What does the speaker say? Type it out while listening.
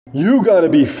You gotta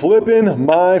be flipping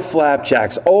my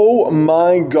flapjacks. Oh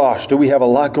my gosh, do we have a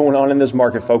lot going on in this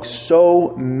market, folks.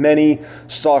 So many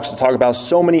stocks to talk about.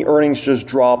 So many earnings just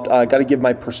dropped. Gotta give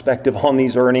my perspective on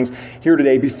these earnings here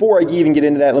today. Before I even get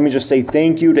into that, let me just say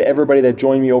thank you to everybody that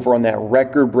joined me over on that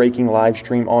record-breaking live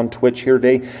stream on Twitch here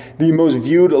today. The most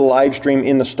viewed live stream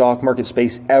in the stock market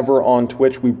space ever on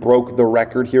Twitch. We broke the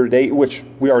record here today, which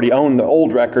we already own the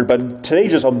old record, but today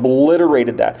just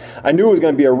obliterated that. I knew it was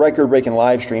gonna be a record-breaking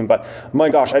live stream, but my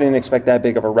gosh, I didn't expect that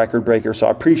big of a record breaker. So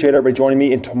I appreciate everybody joining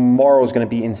me, and tomorrow is going to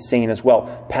be insane as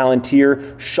well.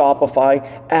 Palantir, Shopify,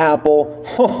 Apple.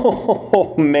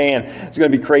 Oh man, it's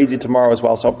going to be crazy tomorrow as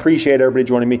well. So I appreciate everybody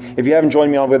joining me. If you haven't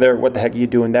joined me over there, what the heck are you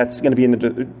doing? That's going to be in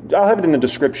the, I'll have it in the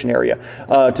description area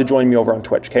to join me over on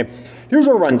Twitch. Okay, here's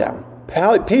our rundown.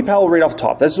 PayPal right off the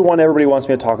top. This is the one everybody wants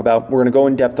me to talk about. We're going to go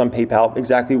in depth on PayPal,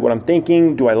 exactly what I'm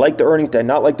thinking. Do I like the earnings? Did I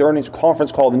not like the earnings?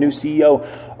 Conference call, the new CEO,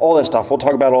 all that stuff. We'll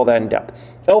talk about all that in depth.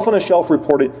 Elf on a Shelf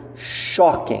reported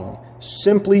shocking,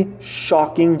 simply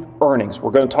shocking earnings.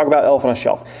 We're going to talk about Elf on a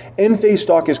Shelf. ENPH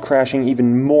stock is crashing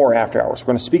even more after hours. We're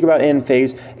going to speak about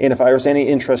ENPH, and if there's any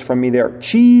interest from me there.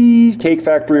 Cheesecake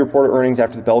Factory reported earnings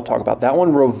after the bell. Talk about that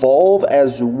one. Revolve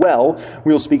as well.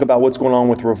 We'll speak about what's going on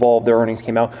with Revolve. Their earnings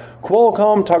came out.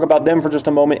 Qualcomm, talk about them for just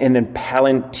a moment, and then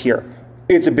Palantir.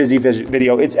 It's a busy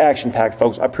video. It's action-packed,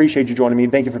 folks. I appreciate you joining me.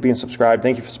 Thank you for being subscribed.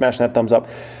 Thank you for smashing that thumbs up.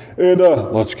 And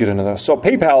let's get into this. So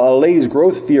PayPal allays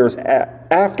growth fears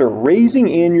after raising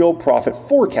annual profit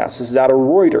forecast. This is out of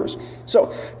Reuters. So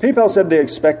PayPal said they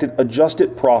expected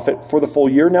adjusted profit for the full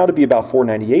year now to be about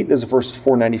 $498. This is versus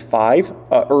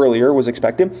 $495 earlier was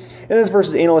expected. And this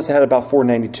versus analysts had about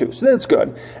 $492. So that's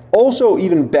good. Also,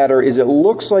 even better is it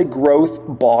looks like growth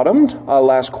bottomed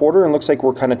last quarter and looks like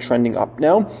we're kind of trending up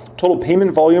now. Total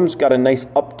payment volumes got a nice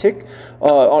uptick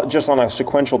just on a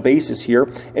sequential basis here.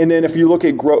 And then if you look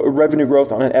at revenue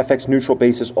growth on an FX neutral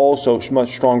basis, also much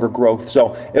stronger growth.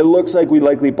 So it looks like we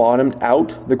likely bottomed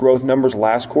out the growth numbers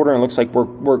last quarter, and it looks like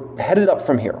we're headed up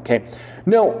from here, okay?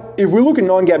 Now, if we look at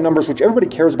non-GAAP numbers, which everybody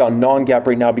cares about non-GAAP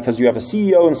right now because you have a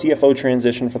CEO and CFO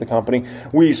transition for the company.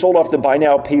 We sold off the buy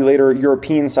now, pay later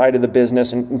European side of the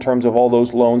business in terms of all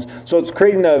those loans. So it's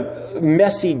creating a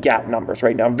messy GAAP numbers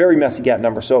right now, very messy GAAP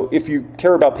numbers. So if you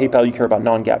care about PayPal, you care about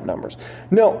non-GAAP numbers.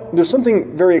 Now, there's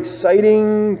something very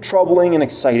exciting, troubling, and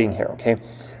exciting here, okay?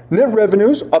 Net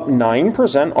revenues up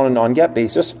 9% on a non-GAAP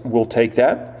basis. We'll take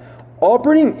that.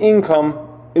 Operating income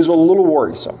is a little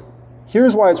worrisome.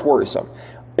 Here's why it's worrisome.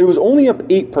 It was only up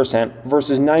 8%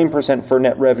 versus 9% for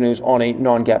net revenues on a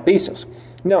non-GAAP basis.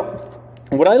 Now,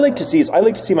 what I like to see is I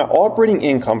like to see my operating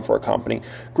income for a company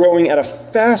growing at a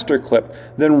faster clip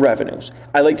than revenues.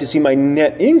 I like to see my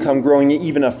net income growing at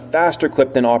even a faster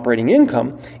clip than operating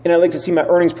income. And I like to see my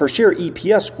earnings per share,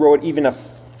 EPS, grow at even a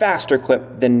faster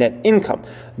clip than net income.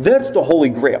 That's the holy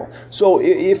grail. So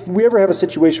if we ever have a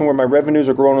situation where my revenues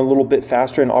are growing a little bit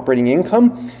faster than operating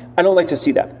income, I don't like to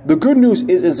see that. The good news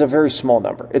is it's a very small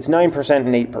number. It's 9%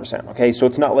 and 8%, okay? So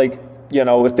it's not like, you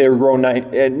know, if they were growing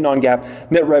non-GAAP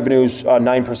net revenues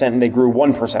 9% and they grew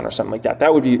 1% or something like that.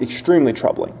 That would be extremely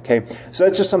troubling, okay? So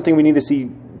that's just something we need to see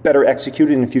better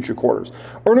executed in future quarters.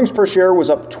 Earnings per share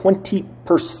was up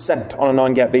 20% on a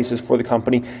non-GAAP basis for the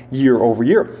company year over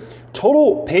year.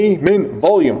 Total payment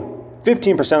volume,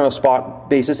 15% on a spot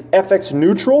basis. FX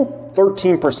neutral,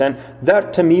 13%.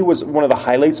 That to me was one of the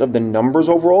highlights of the numbers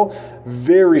overall.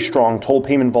 Very strong total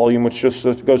payment volume, which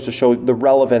just goes to show the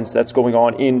relevance that's going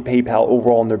on in PayPal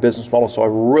overall in their business model. So I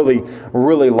really,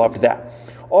 really loved that.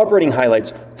 Operating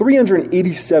highlights,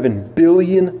 $387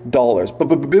 billion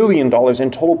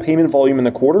in total payment volume in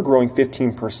the quarter, growing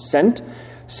 15%.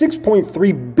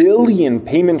 6.3 billion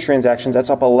payment transactions, that's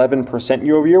up 11%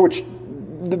 year over year, which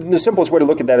the simplest way to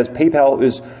look at that is PayPal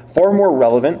is far more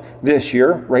relevant this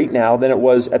year, right now, than it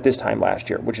was at this time last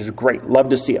year, which is great. Love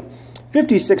to see it.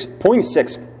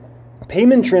 56.6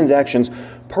 payment transactions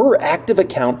per active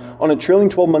account on a trailing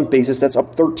 12-month basis, that's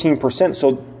up 13%.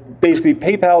 So basically,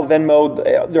 PayPal,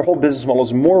 Venmo, their whole business model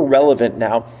is more relevant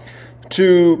now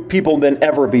to people than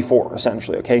ever before,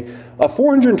 essentially, okay?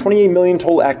 428 million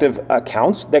total active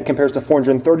accounts. That compares to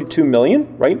 432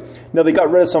 million, right? Now, they got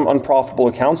rid of some unprofitable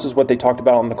accounts, is what they talked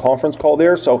about on the conference call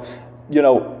there. So, you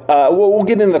know, we'll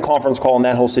get into the conference call and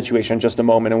that whole situation in just a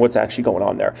moment and what's actually going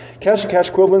on there. Cash and cash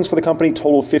equivalents for the company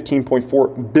totaled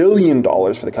 $15.4 billion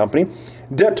for the company.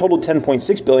 Debt totaled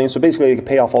 $10.6 billion, so basically they could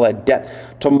pay off all that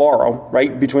debt tomorrow,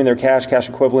 right, between their cash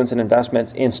equivalents, and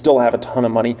investments, and still have a ton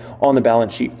of money on the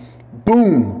balance sheet.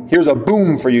 Boom! Here's a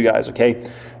boom for you guys, okay?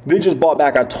 They just bought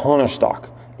back a ton of stock.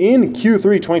 In Q3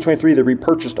 2023, they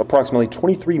repurchased approximately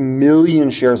 23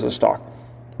 million shares of stock.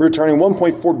 returning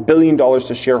 $1.4 billion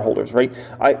to shareholders, right?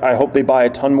 I hope they buy a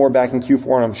ton more back in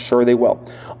Q4, and I'm sure they will.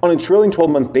 On a trailing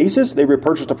 12-month basis, they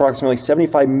repurchased approximately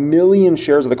 75 million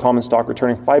shares of the common stock,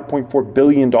 returning $5.4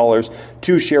 billion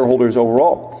to shareholders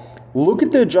overall. Look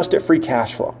at the adjusted free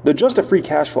cash flow. The adjusted free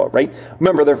cash flow, right?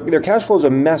 Remember, their cash flow is a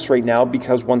mess right now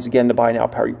because, once again, the buy now,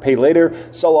 pay later,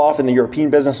 sell off in the European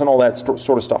business and all that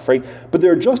sort of stuff, right? But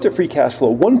their adjusted free cash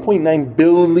flow, $1.9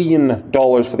 billion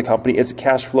for the company. It's a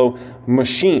cash flow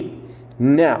machine.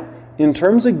 Now, in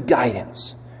terms of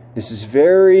guidance, this is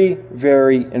very,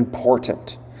 very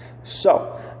important.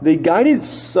 So, they guided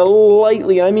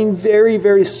slightly, I mean very,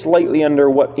 very slightly under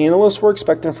what analysts were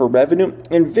expecting for revenue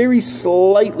and very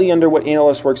slightly under what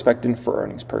analysts were expecting for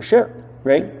earnings per share,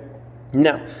 right?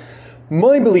 Now,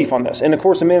 my belief on this, and of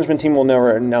course the management team will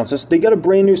never announce this, they got a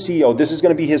brand new CEO. This is going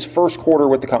to be his first quarter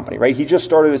with the company, right? He just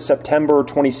started at September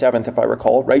 27th, if I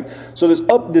recall, right? So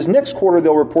this next quarter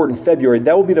they'll report in February.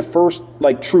 That will be the first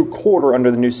true quarter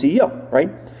under the new CEO, right?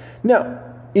 Now,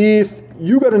 if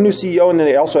you got a new CEO and then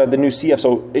they also have the new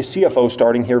CFO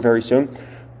starting here very soon,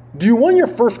 do you want your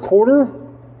first quarter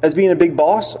as being a big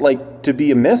boss, to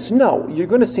be a miss? No, you're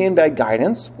going to sandbag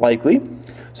guidance, likely.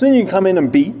 So then you come in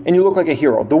and beat, and you look like a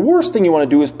hero. The worst thing you want to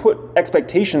do is put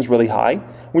expectations really high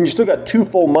when you still got 2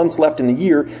 full months left in the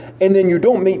year, and then you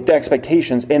don't meet the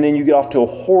expectations, and then you get off to a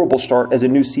horrible start as a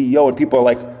new CEO, and people are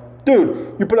like,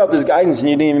 dude, you put out this guidance and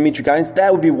you didn't even meet your guidance.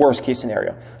 That would be worst case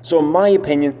scenario. So in my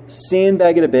opinion,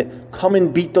 sandbag it a bit, come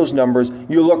and beat those numbers.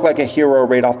 You look like a hero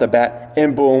right off the bat,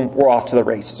 and boom, we're off to the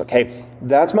races, okay?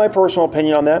 That's my personal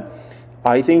opinion on that.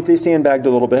 I think they sandbagged a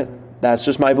little bit. That's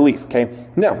just my belief, okay?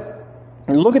 Now,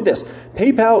 look at this.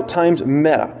 PayPal times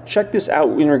Meta. Check this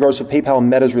out in regards to PayPal and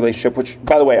Meta's relationship, which,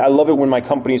 by the way, I love it when my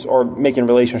companies are making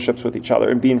relationships with each other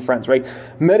and being friends, right?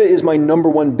 Meta is my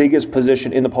 #1 biggest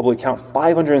position in the public account,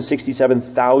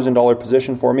 $567,000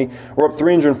 position for me. We're up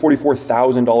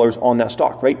 $344,000 on that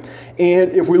stock, right?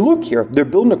 And if we look here, they're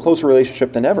building a closer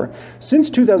relationship than ever. Since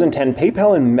 2010,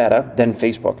 PayPal and Meta, then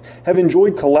Facebook, have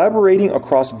enjoyed collaborating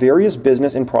across various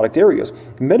business and product areas.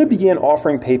 Meta began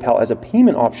offering PayPal as a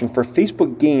payment option for Facebook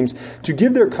games to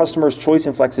give their customers choice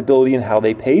and flexibility in how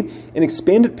they pay, and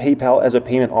expanded PayPal as a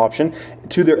payment option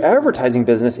to their advertising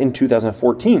business in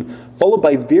 2014, followed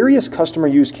by various customer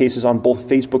use cases on both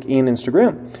Facebook and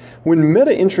Instagram. When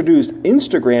Meta introduced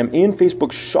Instagram and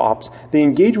Facebook Shops, they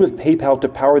engaged with PayPal to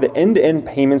power the end-to-end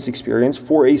payments experience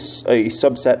for a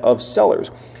subset of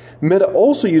sellers. Meta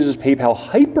also uses PayPal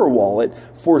Hyperwallet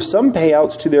for some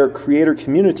payouts to their creator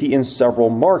community in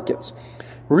several markets.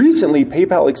 Recently,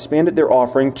 PayPal expanded their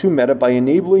offering to Meta by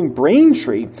enabling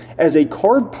Braintree as a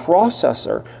card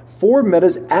processor for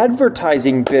Meta's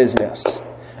advertising business.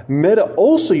 Meta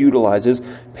also utilizes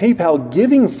PayPal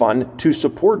Giving Fund to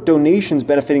support donations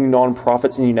benefiting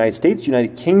nonprofits in the United States,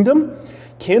 United Kingdom,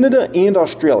 Canada, and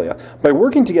Australia. By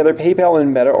working together, PayPal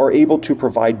and Meta are able to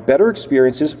provide better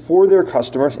experiences for their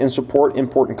customers and support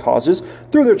important causes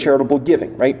through their charitable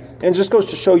giving, right? And it just goes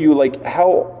to show you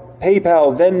how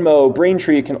PayPal, Venmo,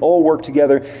 Braintree can all work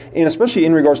together, and especially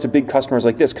in regards to big customers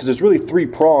like this, because there's really 3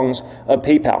 prongs of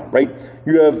PayPal, right?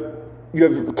 You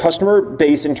have customer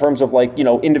base in terms of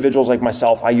individuals like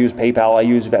myself. I use PayPal, I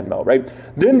use Venmo, right?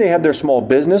 Then they have their small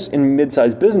business and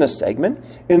mid-sized business segment,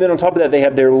 and then on top of that they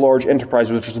have their large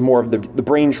enterprise, which is more of the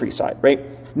Braintree side, right?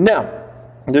 Now,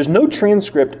 there's no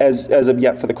transcript as of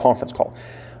yet for the conference call.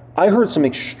 I heard some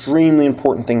extremely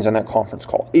important things on that conference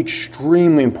call.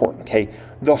 Extremely important, okay?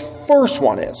 The first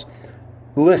one is,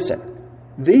 listen,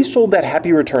 they sold that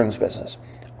Happy Returns business.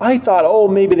 I thought, oh,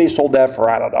 maybe they sold that for,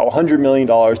 I don't know, $100 million,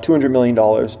 $200 million,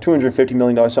 $250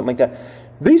 million, something like that.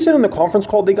 They said on the conference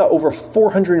call they got over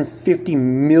 $450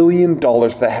 million for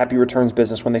that Happy Returns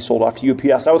business when they sold off to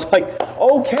UPS. I was like,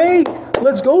 okay,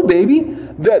 let's go, baby.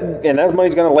 And that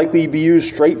money's going to likely be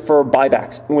used straight for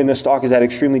buybacks when the stock is at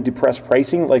extremely depressed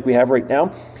pricing like we have right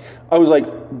now. I was like,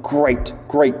 great,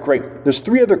 great, great. There's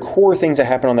 3 other core things that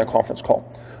happened on that conference call.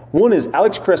 One is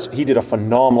Alex Chris, he did a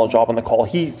phenomenal job on the call.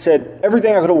 He said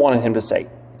everything I could have wanted him to say.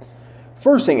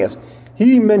 First thing is,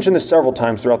 he mentioned this several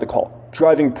times throughout the call,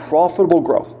 driving profitable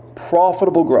growth,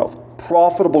 profitable growth,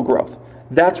 profitable growth.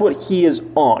 That's what he is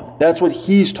on. That's what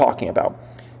he's talking about.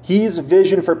 His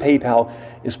vision for PayPal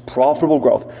is profitable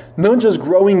growth, not just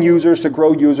growing users to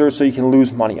grow users so you can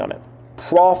lose money on it.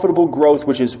 Profitable growth,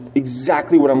 which is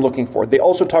exactly what I'm looking for. They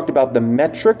also talked about the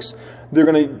metrics. They're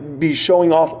going to be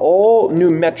showing off all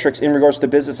new metrics in regards to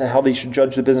business and how they should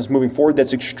judge the business moving forward.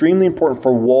 That's extremely important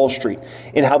for Wall Street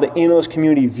and how the analyst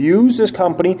community views this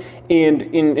company, and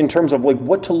in terms of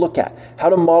what to look at, how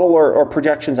to model our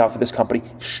projections out for this company.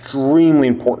 Extremely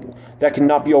important. that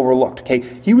cannot be overlooked, okay?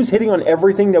 He was hitting on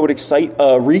everything that would excite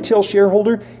a retail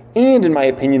shareholder and, in my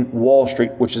opinion, Wall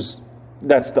Street, which is,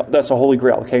 that's the holy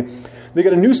grail, okay? They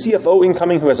got a new CFO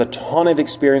incoming who has a ton of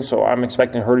experience, so I'm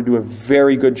expecting her to do a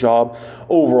very good job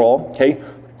overall, okay?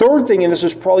 Third thing, and this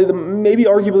is probably maybe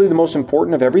arguably the most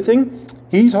important of everything,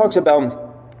 he talks about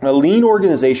a lean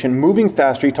organization, moving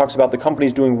faster. He talks about the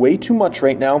company's doing way too much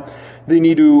right now. They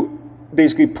need to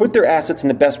basically put their assets in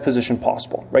the best position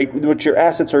possible, right? Which your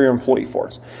assets are your employee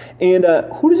force. And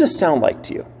who does this sound like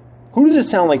to you? Who does this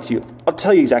sound like to you? I'll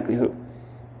tell you exactly who.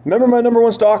 Remember my number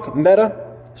one stock, Meta?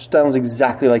 Sounds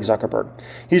exactly like Zuckerberg.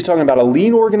 He's talking about a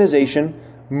lean organization,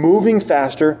 moving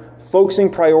faster,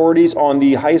 focusing priorities on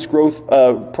the highest growth,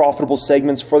 profitable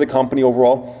segments for the company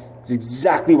overall. It's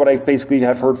exactly what I basically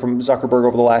have heard from Zuckerberg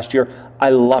over the last year. I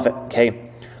love it, okay?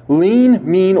 Lean,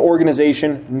 mean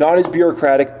organization, not as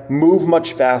bureaucratic, move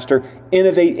much faster,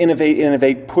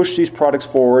 innovate, push these products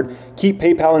forward, keep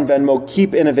PayPal and Venmo,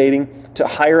 keep innovating to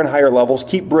higher and higher levels,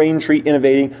 keep Braintree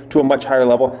innovating to a much higher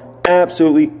level.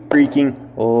 Absolutely freaking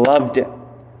loved it.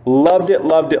 Loved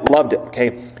it,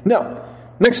 okay? Now,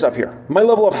 next up here, my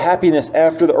level of happiness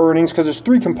after the earnings, because there's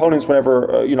three components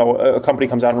whenever a company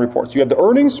comes out and reports. You have the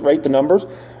earnings, right, the numbers,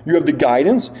 you have the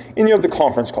guidance, and you have the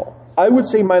conference call. I would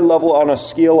say my level on a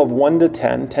scale of 1 to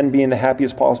 10, 10 being the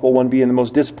happiest possible, 1 being the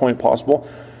most disappointed possible,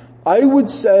 I would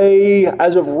say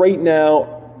as of right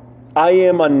now, I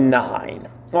am a 9.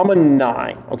 I'm a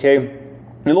 9, okay?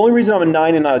 And the only reason I'm a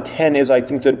 9 and not a 10 is I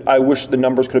think that I wish the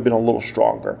numbers could have been a little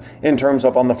stronger in terms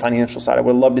of on the financial side. I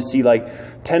would love to see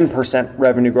like 10%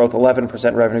 revenue growth,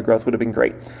 11% revenue growth would have been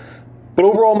great. But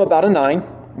overall, I'm about a 9.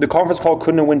 The conference call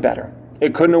couldn't have went better.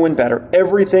 It couldn't have went better.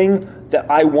 Everything that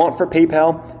I want for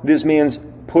PayPal, this man's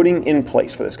putting in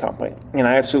place for this company. And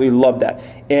I absolutely love that.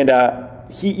 And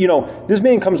this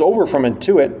man comes over from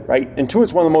Intuit, right?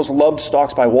 Intuit's one of the most loved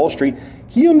stocks by Wall Street.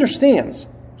 He understands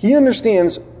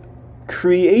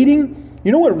creating,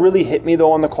 you know what really hit me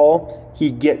though on the call?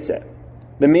 He gets it.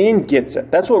 The man gets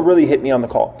it. That's what really hit me on the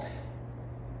call.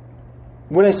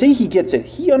 When I say he gets it,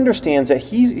 he understands that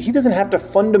he doesn't have to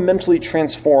fundamentally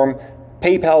transform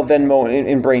PayPal, Venmo,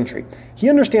 and Braintree. He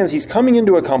understands he's coming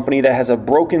into a company that has a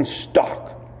broken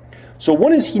stock. So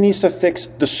one is he needs to fix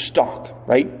the stock,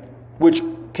 right? Which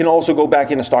can also go back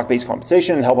into stock-based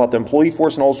compensation and help out the employee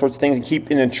force and all sorts of things and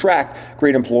keep and attract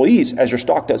great employees as your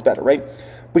stock does better, right?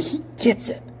 But he gets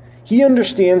it. He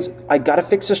understands I got to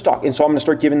fix the stock. And so I'm going to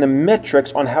start giving them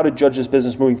metrics on how to judge this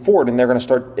business moving forward. And they're going to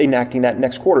start enacting that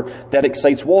next quarter. That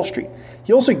excites Wall Street.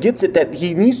 He also gets it that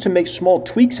he needs to make small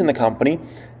tweaks in the company,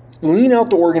 lean out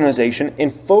the organization,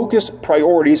 and focus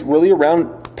priorities really around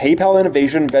PayPal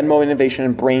innovation, Venmo innovation,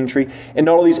 and Braintree, and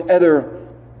not all these other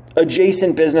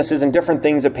adjacent businesses and different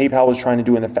things that PayPal was trying to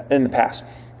do in the past.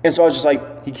 And so I was just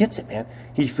like, he gets it, man.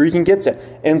 He freaking gets it.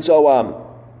 And so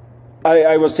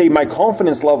I would say my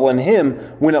confidence level in him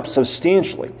went up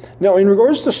substantially. Now, in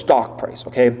regards to stock price,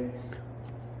 okay,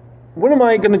 what am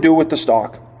I going to do with the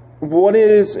stock?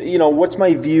 What's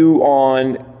my view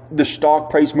on the stock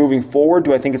price moving forward?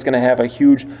 Do I think it's going to have a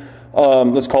huge,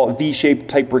 let's call it V-shaped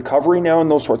type recovery now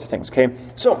and those sorts of things, okay?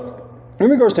 So, in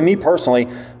regards to me personally,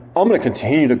 I'm going to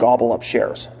continue to gobble up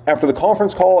shares. After the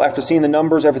conference call, after seeing the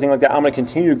numbers, everything like that, I'm going to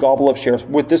continue to gobble up shares.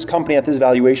 With this company at this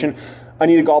valuation, I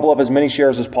need to gobble up as many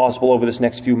shares as possible over this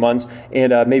next few months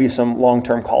and maybe some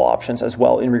long-term call options as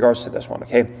well in regards to this one,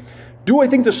 okay? Do I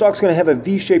think the stock's going to have a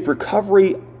V-shaped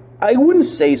recovery? I wouldn't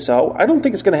say so. I don't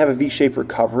think it's going to have a V-shaped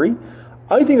recovery.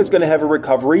 I think it's going to have a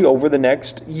recovery over the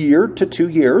next year to 2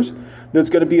 years. That's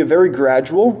going to be a very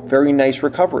gradual, very nice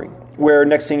recovery. Where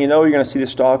next thing you know, you're going to see the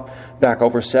stock back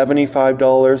over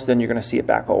 $75, then you're going to see it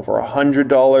back over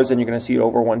 $100, then you're going to see it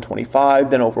over $125,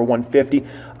 then over $150.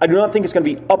 I do not think it's going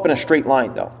to be up in a straight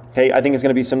line though. Okay, I think it's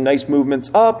going to be some nice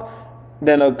movements up,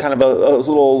 then a kind of a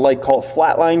little call it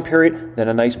flat line period, then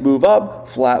a nice move up,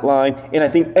 flat line. And I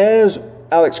think as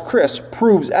Alex Chris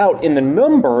proves out in the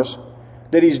numbers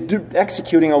that he's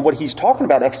executing on what he's talking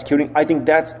about executing, I think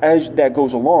that's as that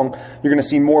goes along, you're going to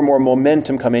see more and more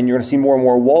momentum come in. You're going to see more and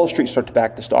more Wall Street start to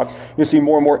back the stock. You're going to see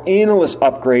more and more analyst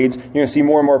upgrades. You're going to see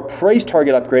more and more price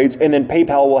target upgrades. And then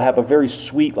PayPal will have a very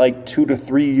sweet 2 to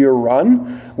 3 year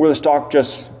run where the stock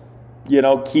just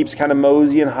keeps kind of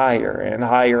moseying higher and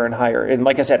higher and higher. And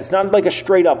like I said, it's not like a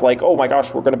straight up oh my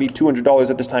gosh, we're going to be $200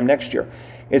 at this time next year.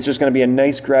 It's just going to be a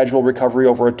nice gradual recovery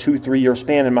over a 2-3 year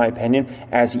span, in my opinion,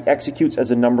 as he executes, as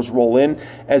the numbers roll in,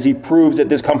 as he proves that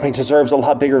this company deserves a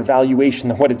lot bigger valuation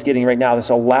than what it's getting right now. This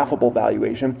is a laughable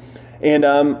valuation. And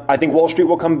I think Wall Street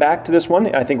will come back to this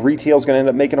one. I think retail is going to end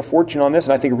up making a fortune on this.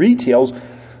 And I think retail's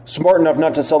smart enough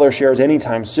not to sell their shares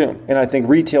anytime soon. And I think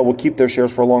retail will keep their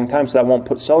shares for a long time, so that won't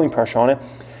put selling pressure on it.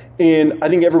 And I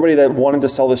think everybody that wanted to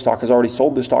sell this stock has already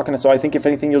sold this stock. And so I think, if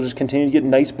anything, you'll just continue to get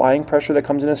nice buying pressure that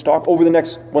comes in this stock over the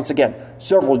next, once again,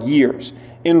 several years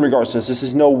in regards to this. This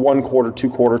is no 1 quarter, 2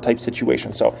 quarter type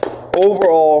situation. So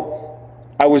overall,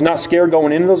 I was not scared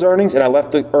going into those earnings, and I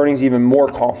left the earnings even more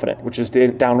confident, which is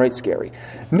downright scary.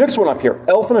 Next one up here,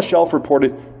 Elf on a Shelf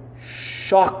reported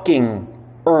shocking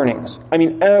earnings. I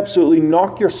mean, absolutely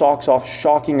knock your socks off,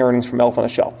 shocking earnings from Elf on a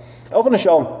Shelf. Elf on a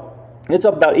Shelf, it's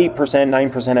up about 8%,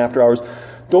 9% after hours.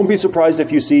 Don't be surprised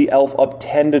if you see Elf up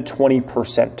 10 to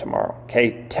 20% tomorrow.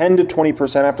 Okay, 10 to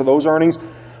 20% after those earnings.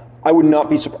 I would not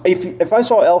be surprised. If I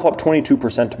saw Elf up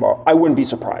 22% tomorrow, I wouldn't be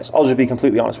surprised. I'll just be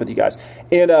completely honest with you guys.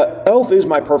 And Elf is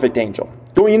my perfect angel.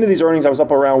 Going into these earnings, I was up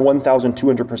around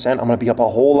 1,200%. I'm going to be up a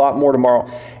whole lot more tomorrow.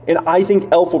 And I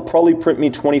think Elf will probably print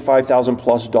me $25,000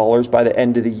 plus by the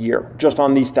end of the year, just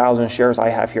on these 1,000 shares I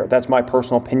have here. That's my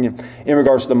personal opinion in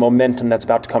regards to the momentum that's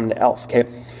about to come to Elf, okay?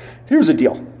 Here's the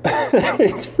deal.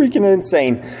 It's freaking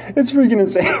insane. It's freaking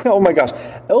insane. Oh my gosh.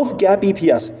 Elf GAAP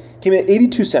EPS came in at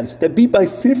 82 cents. That beat by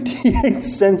 58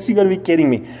 cents. You gotta be kidding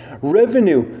me.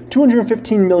 Revenue,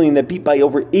 $215 million. That beat by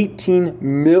over $18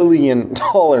 million.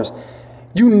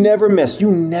 You never missed.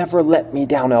 You never let me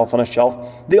down, Elf on a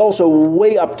Shelf. They also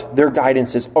way upped their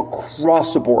guidances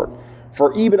across the board.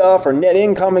 For EBITDA, for net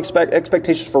income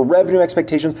expectations, for revenue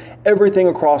expectations, everything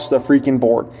across the freaking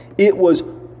board. It was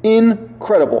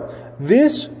incredible.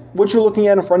 This, what you're looking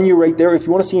at in front of you right there, if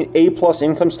you want to see an A+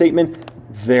 income statement,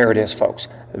 there it is, folks.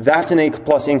 That's an A+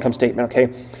 income statement, okay?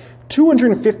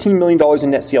 $215 million in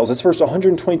net sales. That's versus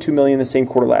 $122 million in the same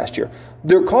quarter last year.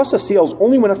 Their cost of sales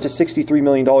only went up to $63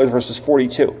 million versus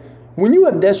 $42. When you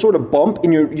have that sort of bump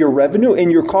in your revenue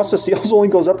and your cost of sales only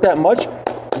goes up that much,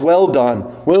 well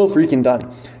done. Well freaking done.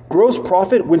 Gross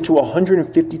profit went to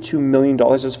 $152 million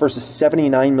versus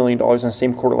 $79 million in the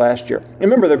same quarter last year. And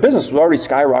remember, their business was already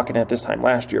skyrocketing at this time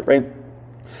last year, right?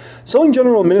 Selling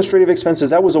general administrative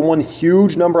expenses, that was a one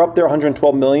huge number up there,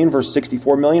 $112 million versus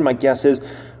 $64 million. My guess is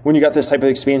when you got this type of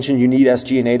expansion, you need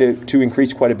SG&A to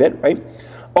increase quite a bit, right?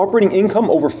 Operating income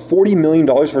over $40 million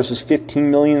versus $15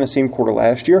 million in the same quarter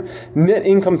last year. Net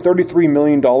income $33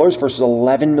 million versus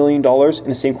 $11 million in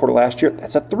the same quarter last year.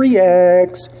 That's a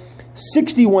 3x.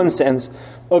 61 cents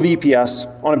of EPS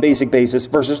on a basic basis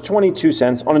versus 22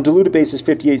 cents. On a diluted basis,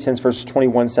 58 cents versus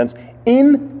 21 cents.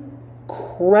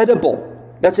 Incredible.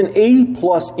 That's an A+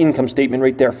 income statement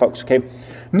right there, folks, okay?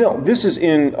 No, this is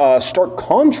in stark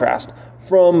contrast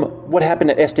from what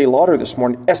happened at Estee Lauder this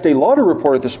morning. Estee Lauder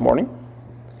reported this morning,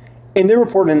 and they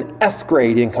reported an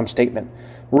F-grade income statement.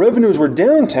 Revenues were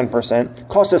down 10%.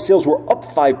 Cost of sales were up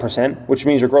 5%, which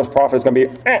means your gross profit is going to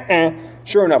be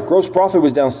Sure enough, gross profit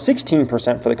was down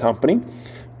 16% for the company.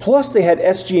 Plus, they had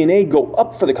SG&A go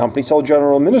up for the company, sell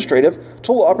general administrative.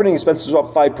 Total operating expenses were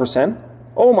up 5%.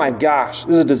 Oh my gosh,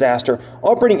 this is a disaster.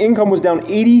 Operating income was down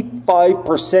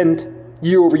 85%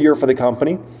 year over year for the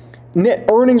company. Net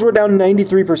earnings were down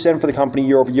 93% for the company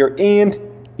year over year, and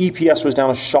EPS was down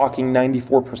a shocking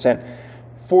 94%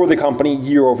 for the company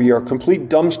year over year. Complete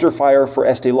dumpster fire for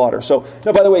Estee Lauder. So,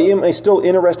 now by the way, am I still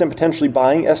interested in potentially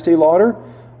buying Estee Lauder?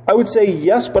 I would say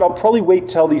yes, but I'll probably wait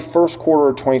till the first quarter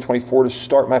of 2024 to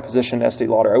start my position in Estee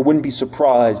Lauder. I wouldn't be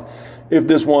surprised if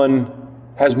this one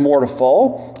has more to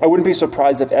fall. I wouldn't be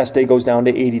surprised if Estee goes down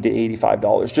to $80 to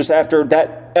 $85 just after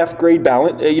that F-grade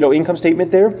balance, income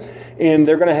statement there, and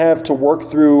they're going to have to work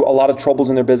through a lot of troubles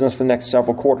in their business for the next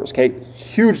several quarters. Okay,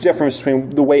 huge difference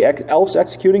between the way Elf's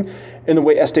executing and the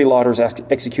way Estee Lauder is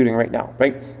executing right now.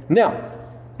 Right now,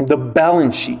 the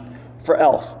balance sheet for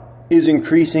Elf is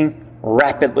increasing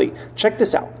rapidly. Check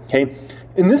this out. Okay.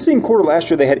 In this same quarter last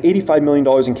year, they had $85 million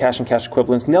in cash and cash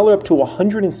equivalents. Now they're up to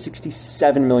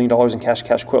 $167 million in cash and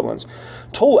cash equivalents.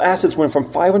 Total assets went from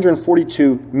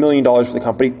 $542 million for the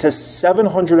company to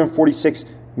 $746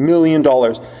 million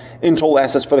in total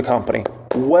assets for the company.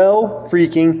 Well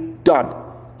freaking done.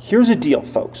 Here's a deal,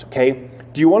 folks, okay?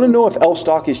 Do you want to know if Elf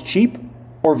stock is cheap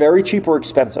or very cheap or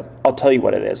expensive? I'll tell you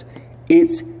what it is.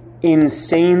 It's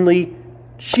insanely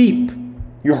cheap.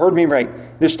 You heard me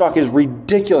right. This stock is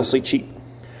ridiculously cheap.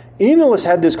 Analysts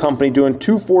had this company doing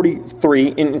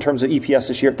 243 in terms of EPS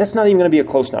this year. That's not even going to be a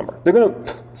close number. They're going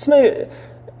to,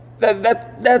 they're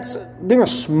going to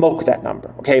smoke that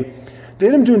number. Okay, they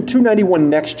had them doing 291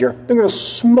 next year. They're going to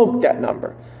smoke that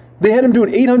number. They had them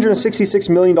doing $866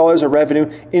 million of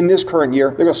revenue in this current year.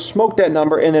 They're going to smoke that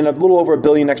number, and then a little over $1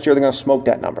 billion next year. They're going to smoke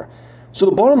that number. So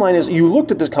the bottom line is, you looked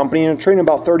at this company and trading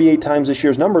about 38 times this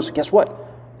year's numbers. Guess what?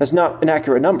 That's not an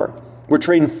accurate number. We're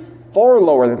trading far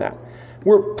lower than that.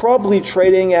 we're probably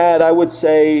trading at, I would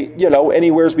say,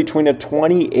 anywhere between a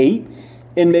 28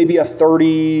 and maybe a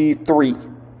 33,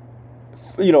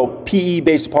 PE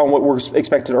based upon what we're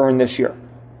expected to earn this year,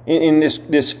 in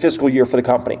this fiscal year for the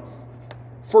company.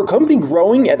 For a company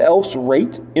growing at ELF's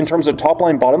rate in terms of top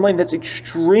line, bottom line, that's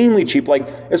extremely cheap. Like,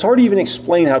 it's hard to even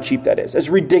explain how cheap that is. It's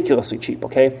ridiculously cheap,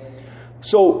 okay?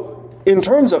 So in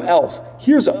terms of ELF,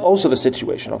 here's also the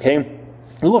situation, okay?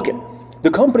 Look at, the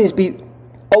company's beat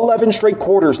 11 straight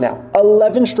quarters now.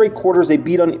 11 straight quarters they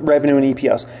beat on revenue and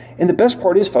EPS. And the best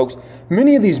part is, folks,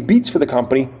 many of these beats for the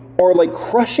company are like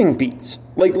crushing beats.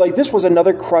 Like this was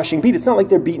another crushing beat. It's not like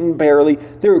they're beaten barely.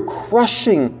 They're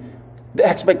crushing the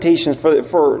expectations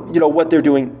for what they're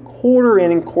doing quarter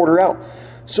in and quarter out.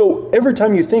 So every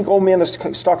time you think, oh man, this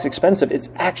stock's expensive,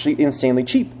 it's actually insanely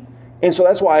cheap. And so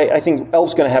that's why I think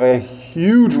ELF's going to have a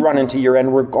huge run into year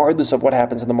end regardless of what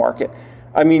happens in the market.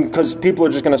 I mean, because people are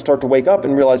just going to start to wake up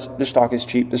and realize this stock is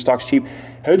cheap, this stock's cheap.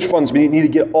 Hedge funds need to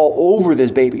get all over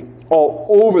this baby,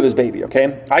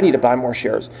 okay? I need to buy more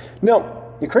shares.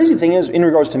 Now, the crazy thing is, in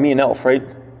regards to me and ELF, right,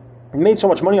 I made so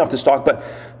much money off this stock, but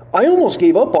I almost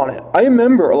gave up on it. I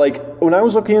remember, when I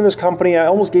was looking in this company, I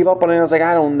almost gave up on it. I was like,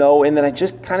 I don't know. And then I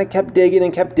just kind of kept digging.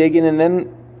 And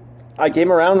then I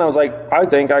came around and I was like, I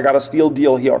think I got a steal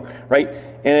deal here, right?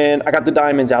 And I got the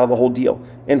diamonds out of the whole deal.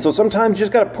 And so sometimes you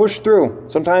just got to push through.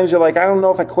 Sometimes you're like, I don't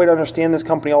know if I quite understand this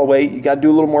company all the way. You got to do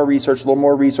a little more research,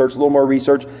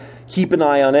 keep an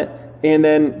eye on it. And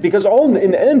then, because in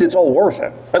the end, it's all worth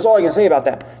it. That's all I can say about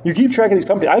that. You keep track of these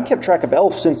companies. I kept track of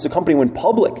ELF since the company went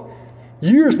public,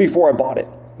 years before I bought it,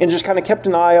 and just kind of kept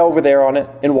an eye over there on it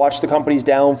and watched the company's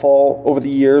downfall over the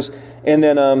years, and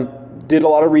then did a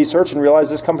lot of research and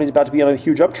realized this company's about to be on a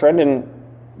huge uptrend, and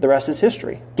the rest is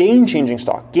history. Game-changing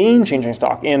stock,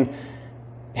 and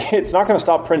it's not going to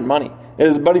stop printing money.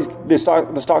 The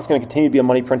stock's going to continue to be a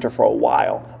money printer for a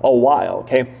while,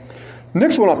 okay?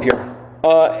 Next one up here.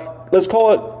 Let's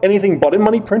call it anything but a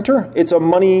money printer. It's a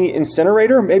money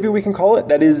incinerator, maybe we can call it.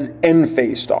 That is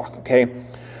ENPH stock, okay?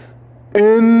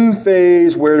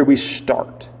 ENPH, where do we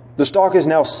start? The stock is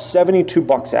now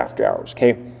 $72 after hours,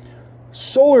 okay?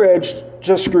 SolarEdge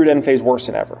just screwed ENPH worse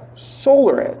than ever.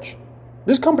 SolarEdge.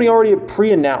 This company already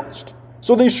pre-announced,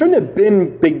 so there shouldn't have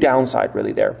been big downside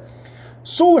really there.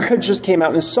 SolarEdge just came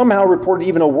out and somehow reported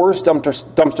even a worse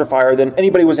dumpster fire than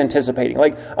anybody was anticipating.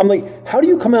 I'm like, how do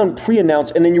you come out and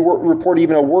pre-announce and then you report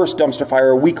even a worse dumpster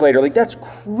fire a week later? Like, that's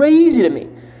crazy to me.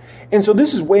 And so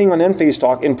this is weighing on ENPH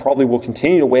stock and probably will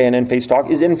continue to weigh on ENPH stock.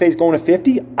 Is ENPH going to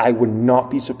 50? I would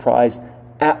not be surprised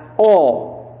at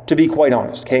all, to be quite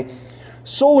honest, okay?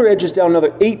 SolarEdge is down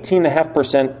another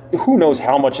 18.5%. Who knows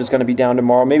how much it's going to be down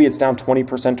tomorrow? Maybe it's down 20%,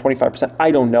 25%. I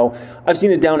don't know. I've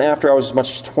seen it down after hours as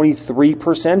much as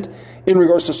 23% in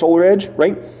regards to SolarEdge,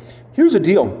 right? Here's the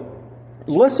deal.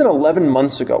 Less than 11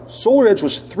 months ago, SolarEdge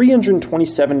was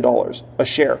 $327 a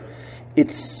share.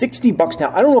 It's $60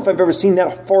 now. I don't know if I've ever seen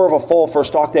that far of a fall for a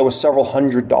stock that was several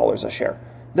 $100s a share.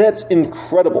 That's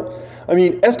incredible. I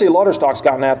mean, Estee Lauder stock's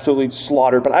gotten absolutely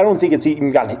slaughtered, but I don't think it's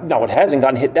even gotten hit. No, it hasn't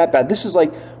gotten hit that bad. This is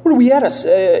like, what are we at, a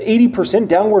 80%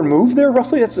 downward move there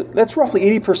roughly? That's roughly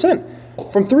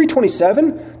 80%. From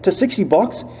 $327 to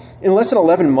 $60 in less than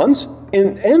 11 months.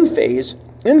 In ENPH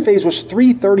was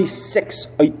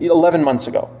 $336 11 months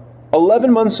ago.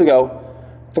 11 months ago,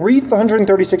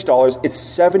 $336, it's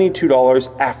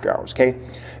 $72 after hours, okay?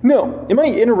 No, am I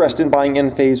interested in buying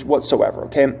ENPH whatsoever,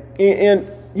 okay? And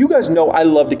you guys know I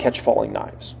love to catch falling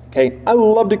knives, okay? I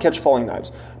love to catch falling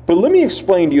knives. But let me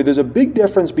explain to you, there's a big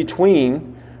difference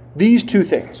between these two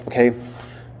things, okay?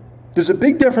 There's a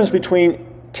big difference between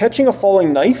catching a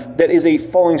falling knife that is a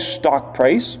falling stock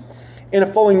price and a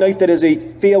falling knife that is a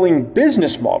failing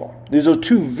business model. These are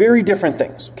two very different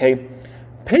things, okay?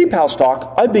 PayPal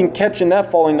stock, I've been catching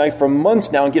that falling knife for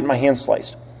months now and getting my hands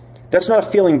sliced. That's not a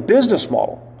failing business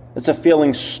model. It's a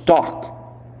failing stock.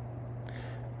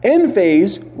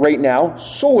 ENPH right now,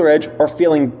 SolarEdge, are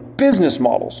failing business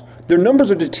models. Their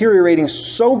numbers are deteriorating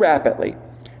so rapidly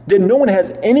that no one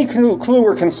has any clue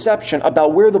or conception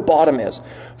about where the bottom is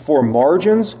for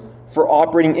margins, for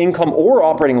operating income or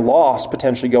operating loss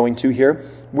potentially going to here,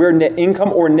 where net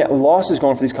income or net loss is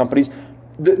going for these companies.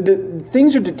 The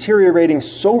things are deteriorating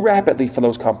so rapidly for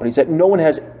those companies that no one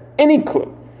has any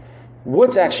clue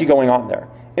what's actually going on there.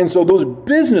 And so those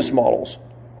business models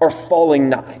are falling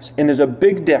knives. And there's a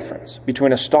big difference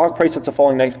between a stock price that's a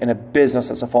falling knife and a business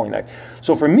that's a falling knife.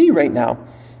 So for me right now,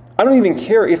 I don't even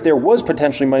care if there was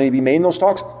potentially money to be made in those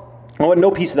stocks. I want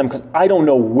no piece of them because I don't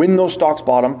know when those stocks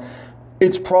bottom.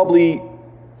 It's probably,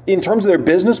 in terms of their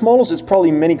business models, it's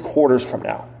probably many quarters from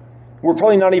now. we're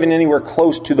probably not even anywhere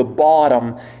close to the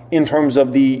bottom in terms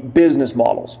of the business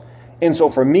models. And so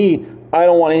for me, I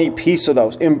don't want any piece of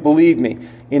those. And believe me,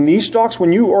 in these stocks,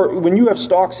 when you have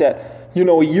stocks that,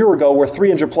 a year ago were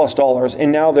 $300+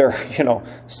 and now they're,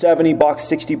 $70,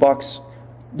 $60,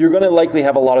 you're going to likely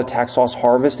have a lot of tax loss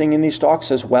harvesting in these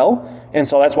stocks as well. And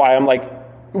so that's why I'm like,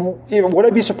 would I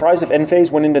be surprised if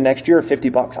ENPH went into next year at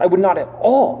 $50? I would not at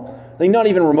all. Like, not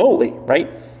even remotely, right?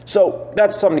 So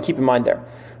that's something to keep in mind there.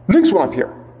 Next one up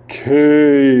here,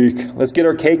 cake. Let's get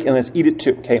our cake and let's eat it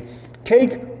too, okay?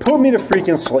 Cake, put me to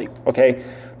freaking sleep, okay?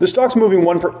 The stock's moving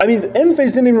ENPH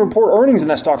didn't even report earnings and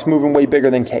that stock's moving way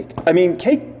bigger than cake. I mean,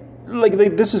 cake,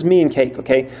 this is me and cake,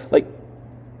 okay? Like,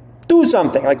 do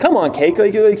something. Like, come on, cake.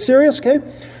 Like serious, okay?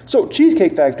 So,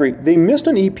 Cheesecake Factory, they missed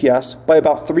on EPS by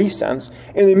about 3 cents,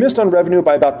 and they missed on revenue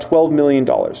by about $12 million.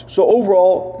 So,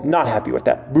 overall, not happy with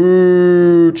that.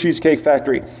 Boo, Cheesecake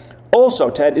Factory. Also,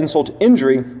 to add insult to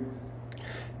injury,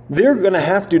 they're going to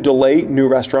have to delay new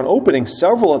restaurant openings,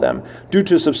 several of them, due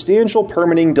to substantial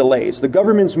permitting delays. The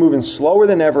government's moving slower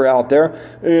than ever out there,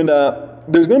 and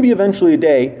there's going to be eventually a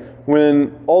day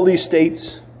when all these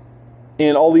states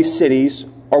and all these cities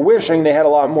are wishing they had a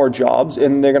lot more jobs,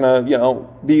 and they're going to,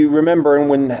 be remembering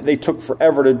when they took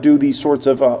forever to do these sorts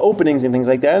of openings and things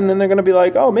like that, and then they're going to be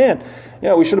like, oh man,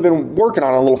 we should have been working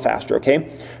on it a little faster,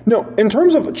 okay? No, in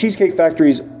terms of Cheesecake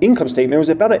Factory's income statement, it was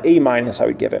about an A- I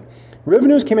would give it.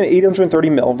 Revenues came in at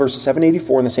 $830 million versus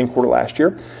 $784 in the same quarter last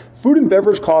year. Food and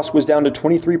beverage cost was down to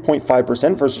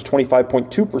 23.5% versus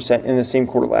 25.2% in the same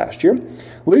quarter last year.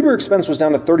 Labor expense was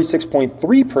down to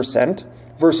 36.3%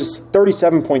 versus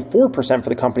 37.4% for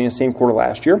the company in the same quarter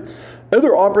last year.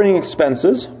 Other operating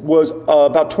expenses was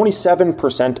about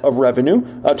 27% of revenue,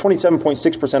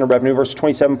 27.6% of revenue versus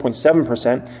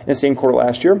 27.7% in the same quarter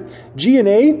last year.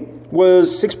 G&A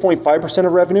was 6.5%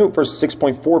 of revenue versus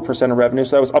 6.4% of revenue,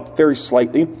 so that was up very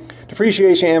slightly.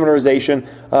 Depreciation and amortization,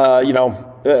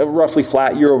 roughly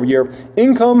flat year over year.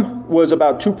 Income was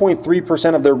about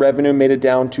 2.3% of their revenue, made it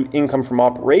down to income from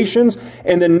operations,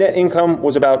 and then net income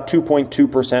was about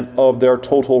 2.2% of their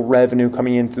total revenue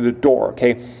coming in through the door,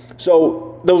 okay?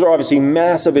 So those are obviously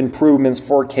massive improvements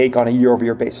for Cake on a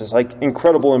year-over-year basis, like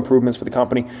incredible improvements for the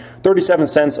company. 37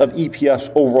 cents of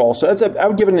EPS overall. So I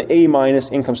would give it an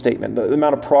A- income statement. The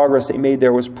amount of progress they made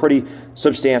there was pretty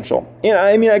substantial. And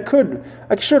I mean, I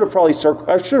should have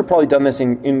probably done this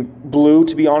in blue,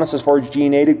 to be honest, as far as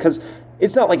G&A, because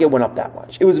it's not like it went up that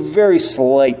much. It was a very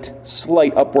slight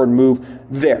upward move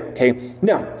there. Okay,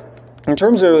 now, in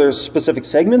terms of their specific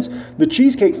segments, the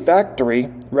Cheesecake Factory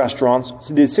restaurants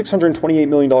did $628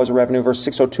 million of revenue versus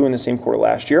 $602 in the same quarter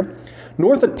last year.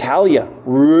 North Italia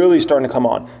really starting to come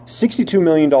on. $62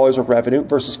 million of revenue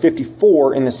versus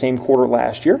 $54 in the same quarter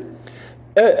last year.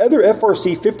 Other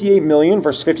FRC, $58 million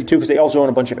versus $52, because they also own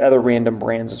a bunch of other random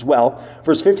brands as well,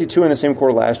 versus $52 in the same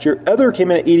quarter last year. Other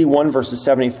came in at $81 versus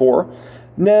 $74.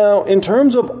 Now, in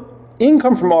terms of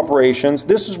income from operations,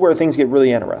 this is where things get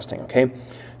really interesting, okay?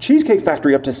 Cheesecake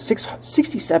Factory up to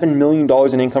 $67 million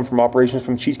in income from operations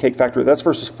from Cheesecake Factory. That's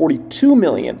versus $42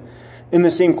 million in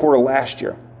the same quarter last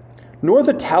year. North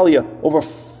Italia, over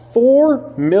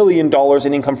 $4 million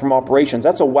in income from operations.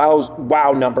 That's a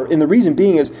wow number. And the reason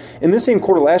being is, in this same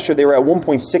quarter last year, they were at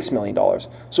 $1.6 million.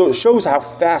 So it shows how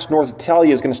fast North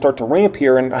Italia is going to start to ramp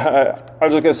here. And I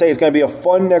was just going to say, it's going to be a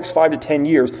fun next 5 to 10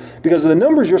 years. Because of the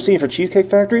numbers you're seeing for Cheesecake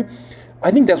Factory, I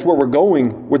think that's where we're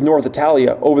going with North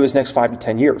Italia over this next 5 to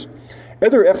 10 years.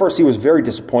 Other FRC was very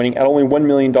disappointing at only $1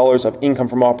 million of income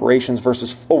from operations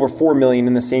versus over $4 million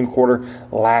in the same quarter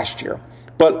last year.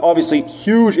 But obviously,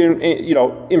 huge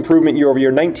improvement year over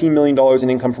year, $19 million in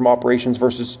income from operations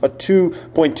versus a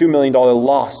 $2.2 million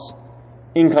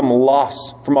income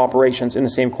loss from operations in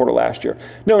the same quarter last year.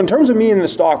 Now, in terms of me and the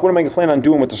stock, what am I planning on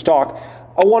doing with the stock?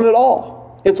 I want it all.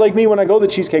 It's like me when I go to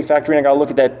the Cheesecake Factory and I got to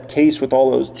look at that case with all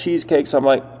those cheesecakes. I'm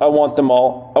like, I want them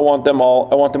all. I want them all.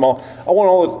 I want them all. I want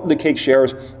all the cake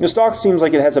shares. The stock seems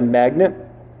like it has a magnet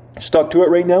stuck to it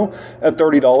right now at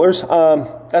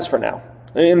 $30. That's for now.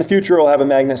 In the future, it'll have a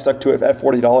magnet stuck to it at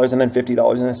 $40 and then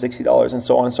 $50 and then $60 and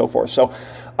so on and so forth. So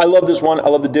I love this one. I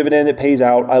love the dividend it pays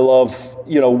out. I love,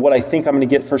 what I think I'm going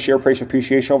to get for share price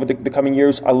appreciation over the coming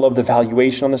years. I love the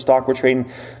valuation on the stock. We're trading,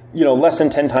 less than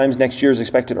 10 times next year's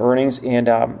expected earnings. And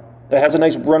it has a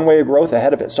nice runway of growth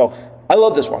ahead of it. So I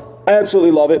love this one. I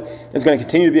absolutely love it. It's going to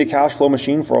continue to be a cash flow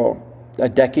machine for a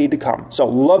decade to come. So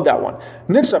love that one.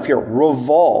 Next up here,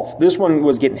 Revolve. This one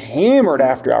was getting hammered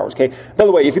after hours. Okay. By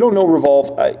the way, if you don't know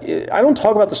Revolve, I don't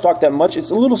talk about the stock that much.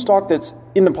 It's a little stock that's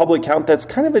in the public count that's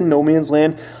kind of in no man's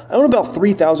land. I own about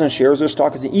 3,000 shares of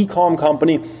stock. It's an e-com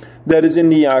company that is in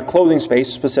the clothing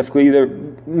space specifically.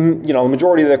 the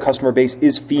majority of their customer base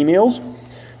is females.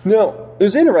 Now, it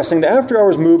was interesting. The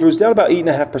after-hours move, it was down about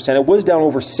 8.5%. It was down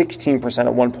over 16%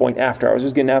 at one point after hours. It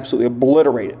was getting absolutely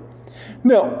obliterated.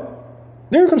 Now,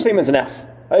 their income statement's an F.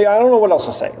 I don't know what else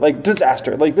to say. Like,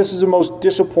 disaster. Like, this is the most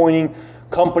disappointing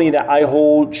company that I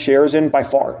hold shares in by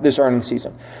far this earnings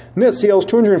season. Net sales,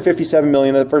 $257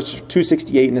 million versus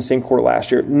 $268 in the same quarter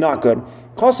last year. Not good.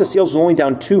 Cost of sales was only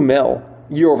down $2 million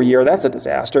year over year. That's a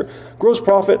disaster. Gross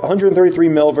profit, $133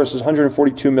 million versus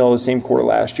 $142 million the same quarter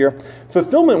last year.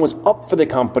 Fulfillment was up for the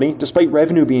company despite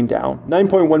revenue being down.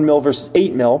 $9.1 million versus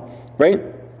 $8 million, right?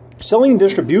 Selling and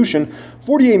distribution,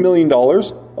 $48 million,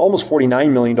 almost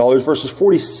 $49 million versus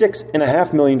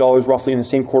 $46.5 million roughly in the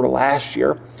same quarter last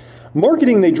year.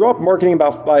 Marketing, they dropped marketing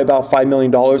by about $5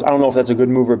 million. I don't know if that's a good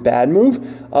move or a bad move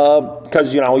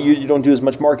because, you don't do as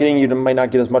much marketing. You might not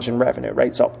get as much in revenue,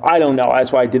 right? So I don't know.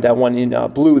 That's why I did that one in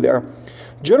blue there.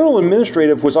 General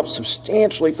administrative was up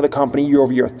substantially for the company year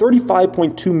over year,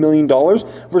 $35.2 million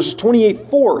versus $28.4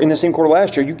 million in the same quarter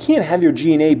last year. You can't have your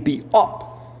G&A be up,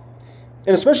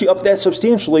 and especially up that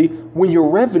substantially when your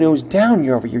revenue is down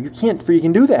year over year. You can't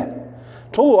freaking do that.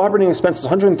 Total operating expenses,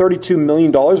 $132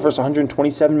 million versus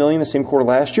 $127 million the same quarter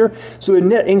last year. So the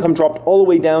net income dropped all the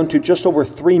way down to just over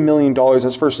 $3 million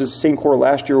as versus the same quarter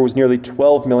last year was nearly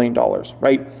 $12 million,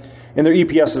 right? And their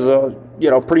EPS is a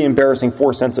pretty embarrassing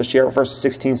 4 cents a share versus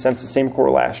 16 cents the same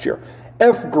quarter last year.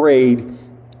 F grade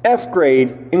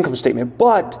income statement.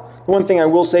 But the one thing I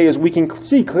will say is we can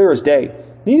see clear as day.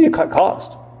 They need to cut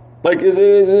cost. Like,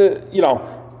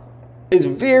 it's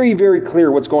very, very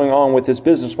clear what's going on with this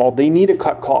business model. They need to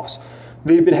cut costs.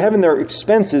 They've been having their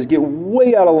expenses get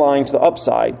way out of line to the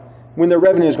upside when their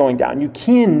revenue is going down. You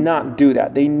cannot do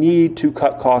that. They need to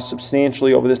cut costs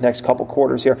substantially over this next couple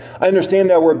quarters here. I understand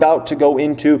that we're about to go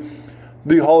into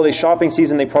the holiday shopping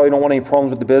season. They probably don't want any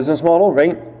problems with the business model,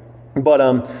 right?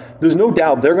 But there's no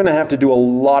doubt they're going to have to do a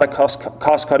lot of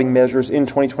cost-cutting measures in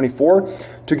 2024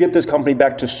 to get this company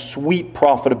back to sweet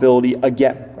profitability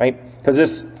again, right? Because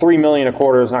this $3 million a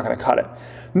quarter is not going to cut it.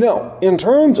 No, in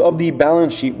terms of the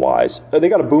balance sheet wise, they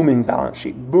got a booming balance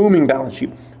sheet,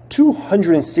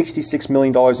 $266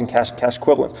 million in cash and cash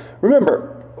equivalents.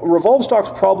 Remember, Revolve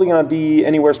stock's probably going to be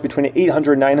anywhere between an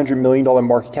 $800, $900 million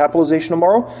market capitalization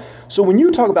tomorrow. So when you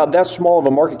talk about that small of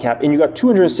a market cap and you got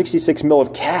 $266 million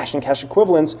of cash and cash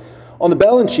equivalents on the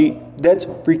balance sheet, that's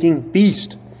freaking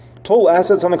beast. Total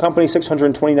assets on the company,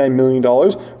 $629 million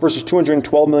versus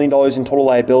 $212 million in total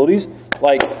liabilities.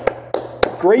 Like,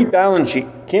 great balance sheet.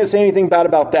 Can't say anything bad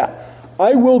about that.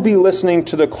 I will be listening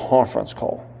to the conference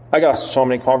call. I got so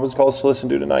many conference calls to listen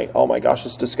to tonight. Oh my gosh,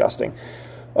 it's disgusting.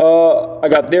 I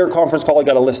got their conference call. I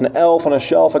got to listen to Elf on a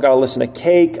Shelf. I got to listen to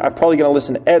Cake. I'm probably going to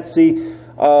listen to Etsy.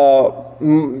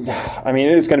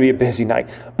 It's going to be a busy night.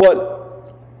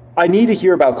 But I need to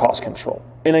hear about cost control.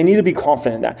 And I need to be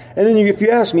confident in that. And then if you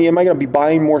ask me, am I going to be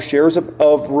buying more shares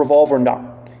of Revolve or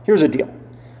not? Here's the deal.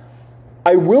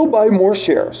 I will buy more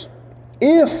shares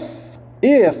if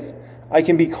I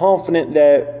can be confident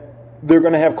that they're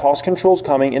going to have cost controls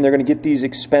coming and they're going to get these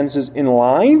expenses in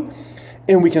line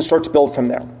and we can start to build from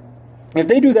there. If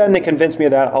they do that and they convince me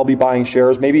of that, I'll be buying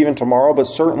shares, maybe even tomorrow, but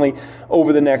certainly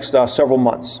over the next several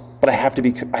months. But I have to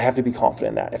be confident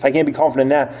in that. If I can't be confident in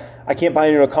that, I can't buy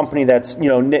into a company that's,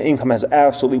 net income has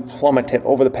absolutely plummeted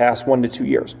over the past 1 to 2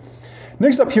 years.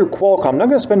 Next up here, Qualcomm. I'm not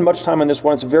going to spend much time on this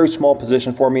one. It's a very small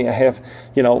position for me. I have,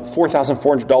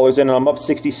 $4,400 in, and I'm up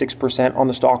 66% on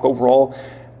the stock overall.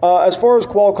 As far as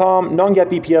Qualcomm,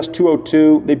 non-GAAP EPS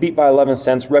 202. They beat by 11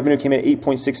 cents. Revenue came in at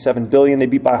 $8.67 billion. They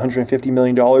beat by $150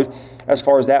 million. As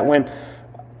far as that went,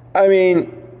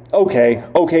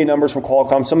 okay numbers from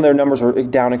Qualcomm. Some of their numbers are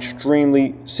down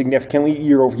extremely significantly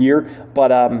year over year. But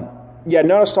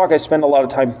not a stock I spend a lot of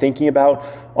time thinking about.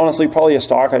 Honestly, probably a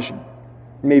stock I should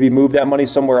maybe move that money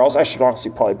somewhere else. I should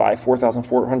honestly probably buy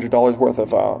 $4,400 worth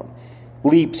of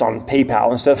leaps on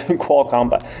PayPal instead of Qualcomm.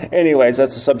 But anyways,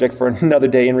 that's a subject for another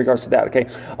day in regards to that, okay?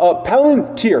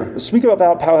 Palantir. Speak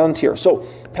about Palantir. So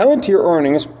Palantir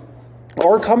earnings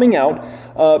are coming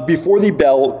out before the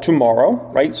bell tomorrow,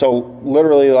 right? So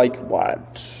literally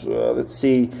let's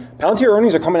see. Palantir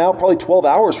earnings are coming out probably 12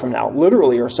 hours from now,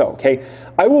 literally or so, okay?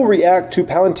 I will react to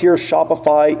Palantir,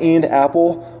 Shopify, and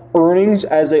Apple earnings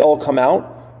as they all come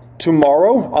out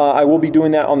tomorrow. I will be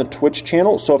doing that on the Twitch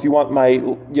channel. So if you want my,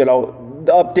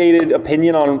 the updated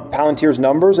opinion on Palantir's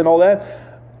numbers and all that,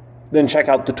 then check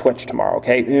out the Twitch tomorrow,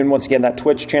 okay? And once again, that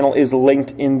Twitch channel is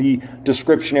linked in the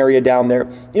description area down there.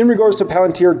 In regards to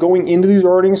Palantir going into these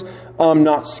earnings, I'm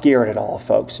not scared at all,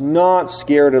 folks. Not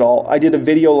scared at all. I did a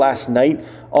video last night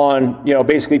on,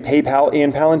 basically PayPal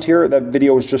and Palantir. That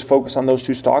video was just focused on those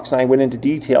two stocks, and I went into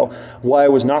detail why I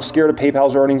was not scared of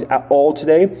PayPal's earnings at all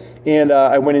today, and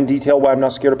I went in detail why I'm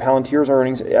not scared of Palantir's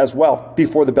earnings as well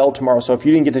before the bell tomorrow. So if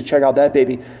you didn't get to check out that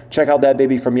baby, check out that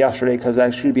baby from yesterday, because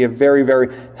that should be a very,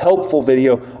 very helpful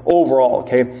video overall,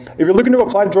 okay? If you're looking to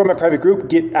apply to join my private group,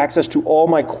 get access to all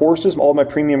my courses, all my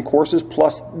premium courses,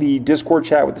 plus the Discord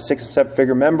chat with the 6 and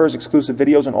 7-figure members, exclusive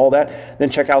videos and all that, then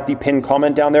check out the pinned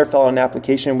comment down there, fill out an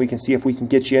application, and we can see if we can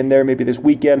get you in there maybe this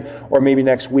weekend or maybe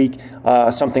next week,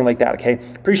 something like that, okay?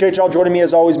 Appreciate y'all joining me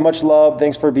as always. Much love.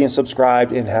 Thanks for being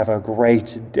subscribed, and have a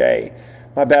great day.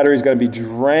 My battery is going to be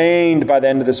drained by the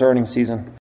end of this earnings season.